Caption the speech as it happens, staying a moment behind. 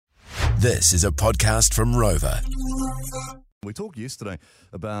This is a podcast from Rover. We talked yesterday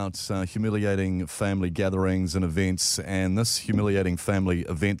about humiliating family gatherings and events, and this humiliating family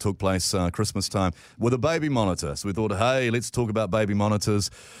event took place Christmas time with a baby monitor. So we thought, hey, let's talk about baby monitors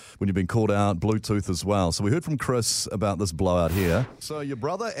when you've been called out, Bluetooth as well. So we heard from Chris about this blowout here. So your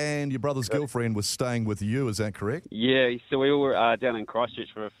brother and your brother's girlfriend was staying with you, is that correct? Yeah, so we were down in Christchurch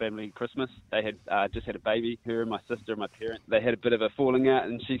for a family Christmas. They had just had a baby, her and my sister and my parents. They had a bit of a falling out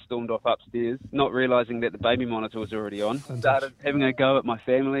and she stormed off upstairs, not realising that the baby monitor was already on. Started having a go at my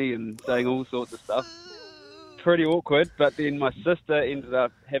family and saying all sorts of stuff. Pretty awkward, but then my sister ended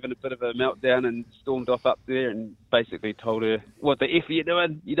up having a bit of a meltdown and stormed off up there and basically told her, what the F are you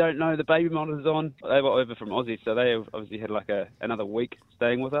doing? You don't know the baby monitor's on. They were over from Aussie, so they obviously had like another week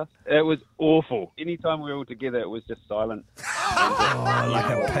staying with us. It was awful. Anytime we were all together, it was just silent. Like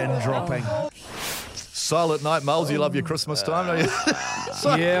a pin dropping. Silent night, Miles, you love your Christmas time, don't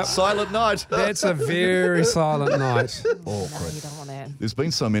you? Yeah. Silent night. That's a very silent night. No, you don't want that. There's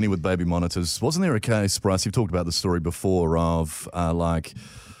been so many with baby monitors. Wasn't there a case, Bryce, you've talked about the story before of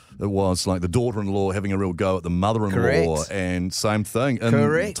it was like the daughter-in-law having a real go at the mother-in-law. Correct. And same thing. And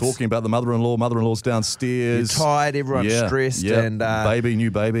Correct. Talking about the mother's downstairs. You're tired, everyone's stressed, and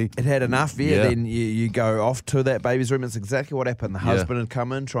new baby. it had enough. Then you go off to that baby's room. It's exactly what happened. The husband had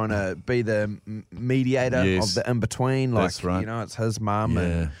come in trying to be the mediator of the in-between. Like, that's right. You know, it's his mum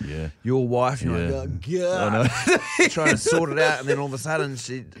and Yeah. your wife. You're like, oh, God. I know. Trying to sort it out, and then all of a sudden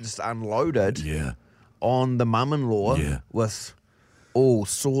she just unloaded on the mum-in-law with all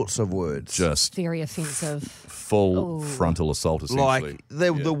sorts of words. Just Very offensive. full frontal assault, essentially. Like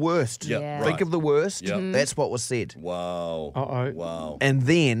the worst. Yeah. Think of the worst. Yep. That's what was said. Wow. Uh-oh. Wow. And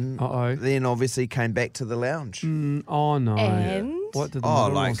then, Uh-oh. obviously came back to the lounge. Oh, no. And? What did the Oh,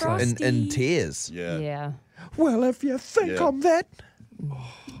 mother-in-law like say? Frosty. in tears. Yeah. Yeah. Well, if you think Yeah. I'm that,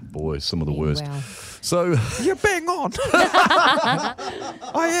 Boy, some of the worst. Wow. So, you're bang on.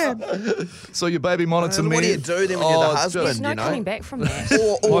 I am. so your baby monitor What do you do then when you're the it's husband? There's no you know, coming back from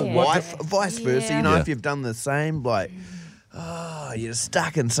that. or Yeah. wife, vice versa. You know, Yeah. if you've done the same, like, you're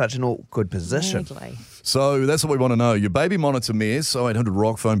stuck in such an awkward position. Exactly. So that's what we want to know. Your baby monitor mess, 0800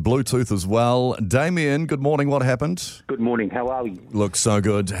 rock phone, Bluetooth as well. Damien, good morning. What happened? Good morning. How are we? Looks so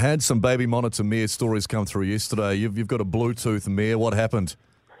good. Had some baby monitor mare stories come through yesterday. You've got a Bluetooth mare. What happened?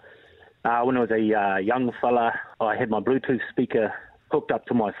 When I was a young fella, I had my Bluetooth speaker hooked up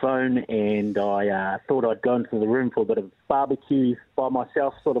to my phone, and I thought I'd go into the room for a bit of barbecue by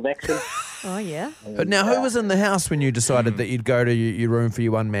myself sort of action. Oh, yeah. But now, who was in the house when you decided that you'd go to your room for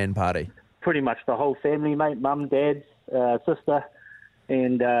your one-man party? Pretty much the whole family, mate, mum, dad, sister,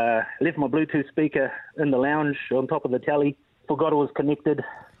 and left my Bluetooth speaker in the lounge on top of the telly. Forgot it was connected.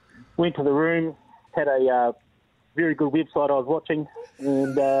 Went to the room, had a very good website I was watching,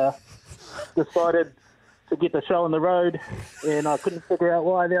 and decided to get the show on the road, and I couldn't figure out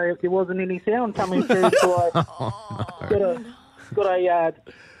why there wasn't any sound coming through. So I got a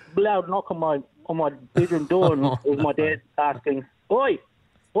loud knock on my bedroom door, and it was my dad asking, "Oi,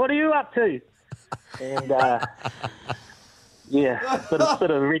 what are you up to?" And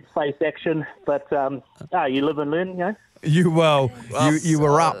bit of red face action, but you live and learn, you know. You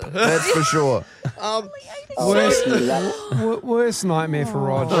were up, that's for sure. Worst nightmare for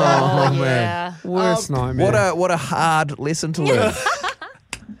Roger. Oh, man. yeah. Worst nightmare. What a hard lesson to learn.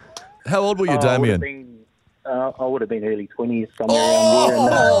 How old were you, Damien? I would have been early 20s, somewhere around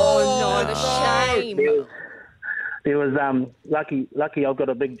there. And, Oh, no, the shame. there was lucky I've got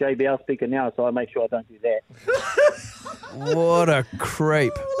a big JBL speaker now, so I make sure I don't do that. What a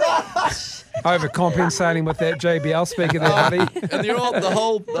creep. Overcompensating with that JBL speaker there, buddy. And you're all, the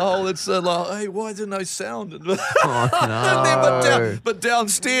whole it's like, hey, why didn't I sound? Oh, no. but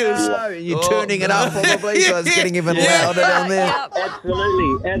downstairs. You're turning it up probably, so it's getting even louder down there.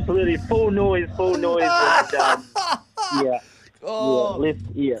 Absolutely. Full noise. And, left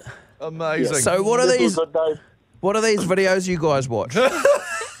ear. Amazing. So what are This these? was a dose. What are these videos you guys watch?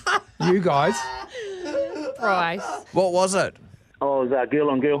 You guys. Bryce. What was it? Oh, it was girl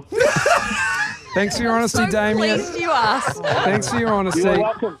on girl. Thanks for your honesty, So Damien. pleased you asked. Thanks for your honesty. You're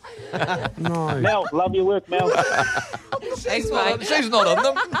welcome. No. Mel, love your work, Mel. Thanks, mate. She's not on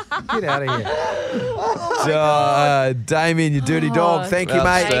them. Get out of here. Damien, you dirty dog. Thank you,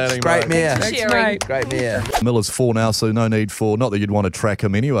 mate. Outstanding, Great mate. mare. Thanks, Sharing. mate. Great mare. Miller's 4 now, so no need for, not that you'd want to track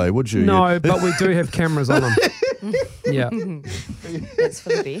him anyway, would you? No, but we do have cameras on them. Yeah. That's for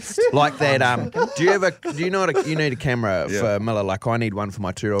the best. Like that. Do you know what you need a camera for Miller? Like I need one for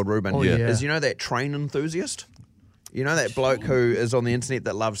my 2-year-old Ruben. Oh, yeah. Is you know that train enthusiast? You know that bloke who is on the internet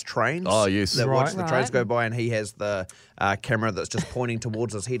that loves trains? Oh, yes. That watches the Right. trains go by, and he has the camera that's just pointing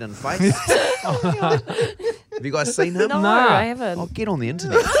towards his head and face. Have you guys seen him? No, Nah. I haven't. Oh, get on the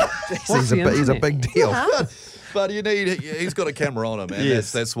internet. What's the He's a internet? big deal. But he's got a camera on him, and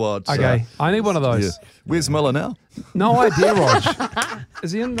Yes. that's what. Okay, I need one of those. Yeah. Where's Miller now? No idea, Rog.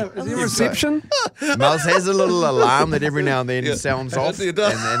 Is he in reception? Miles has a little alarm that every now and then Yeah. sounds off, It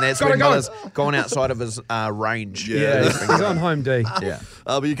does. and that's Gotta when go. Miller's gone outside of his range. Yeah. He's on home D. Yeah.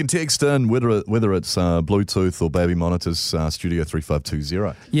 But you can text in whether it's Bluetooth or baby monitors, Studio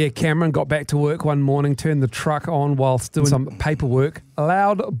 3520. Yeah, Cameron got back to work one morning, turned the truck on whilst doing some paperwork.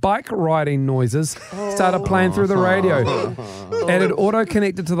 Loud bike riding noises started playing through the radio. And it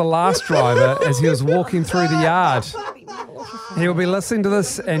auto-connected to the last driver as he was walking through the yard. He'll be listening to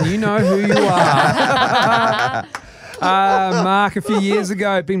this, and you know who you are. Mark, a few years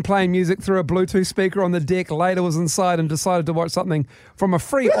ago, had been playing music through a Bluetooth speaker on the deck. Later was inside and decided to watch something from a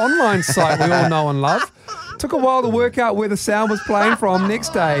free online site we all know and love. Took a while to work out where the sound was playing from. Next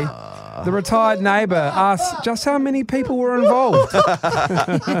day, the retired neighbour asked just how many people were involved.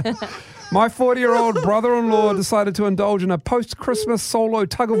 My 40-year-old brother-in-law decided to indulge in a post-Christmas solo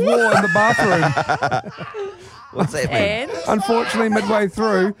tug-of-war in the bathroom. What's that mean? And Unfortunately, midway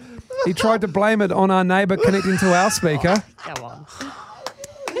through, he tried to blame it on our neighbour connecting to our speaker. go on.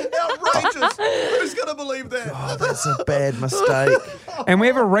 Outrageous! Who's going to believe that? Oh, that's a bad mistake. And we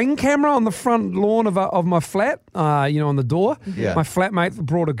have a Ring camera on the front lawn of my flat, on the door. Yeah. My flatmate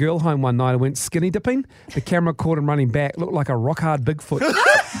brought a girl home one night and went skinny dipping. The camera caught him running back, looked like a rock-hard Bigfoot.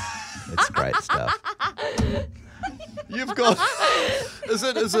 That's great stuff. You've got. Is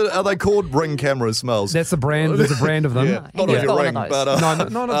it? Are they called Ring cameras, Smells? That's the brand. There's a brand of them. Yeah, not You've on your got one ring, of those. but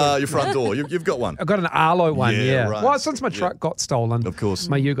No, not your front door. You've got one. I've got an Arlo one, Yeah, yeah. right. Well, since my truck got stolen. Of course.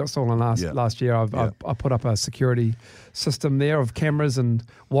 My U got stolen last year. I put up a security system there of cameras and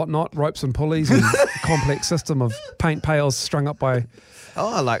whatnot, ropes and pulleys, and a complex system of paint pails strung up by...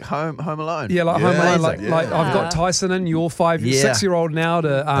 Oh, like Home Alone. Yeah, like Home Alone. Like, amazing. like I've got Tyson in, your 6-year-old now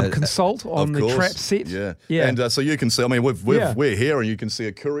to consult on Of the course. trap set. Yeah. Yeah. And so you can see, I mean, Yeah. we're here and you can see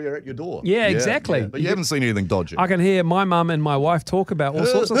a courier at your door. Yeah, exactly. But you haven't seen anything dodgy. I can hear my mum and my wife talk about all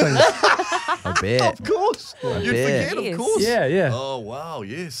sorts of things. I bet. Of course. You'd bet. forget, of Yes. course. Yeah. Oh, wow,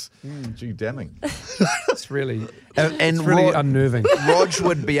 yes. Gee, damning. It's really, And it's really Rog, unnerving. Rog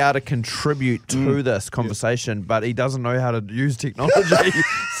would be able to contribute to this conversation, but he doesn't know how to use technology.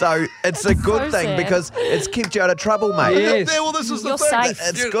 So it's a good So thing sad. because it's kept you out of trouble, mate. Yes. Yeah, well, this is the You're thing. safe.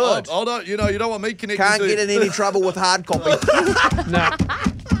 It's good. I don't, you don't want me connecting Can't to... get in any trouble with hard copy. No.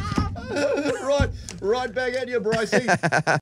 Right back at you, Brycey.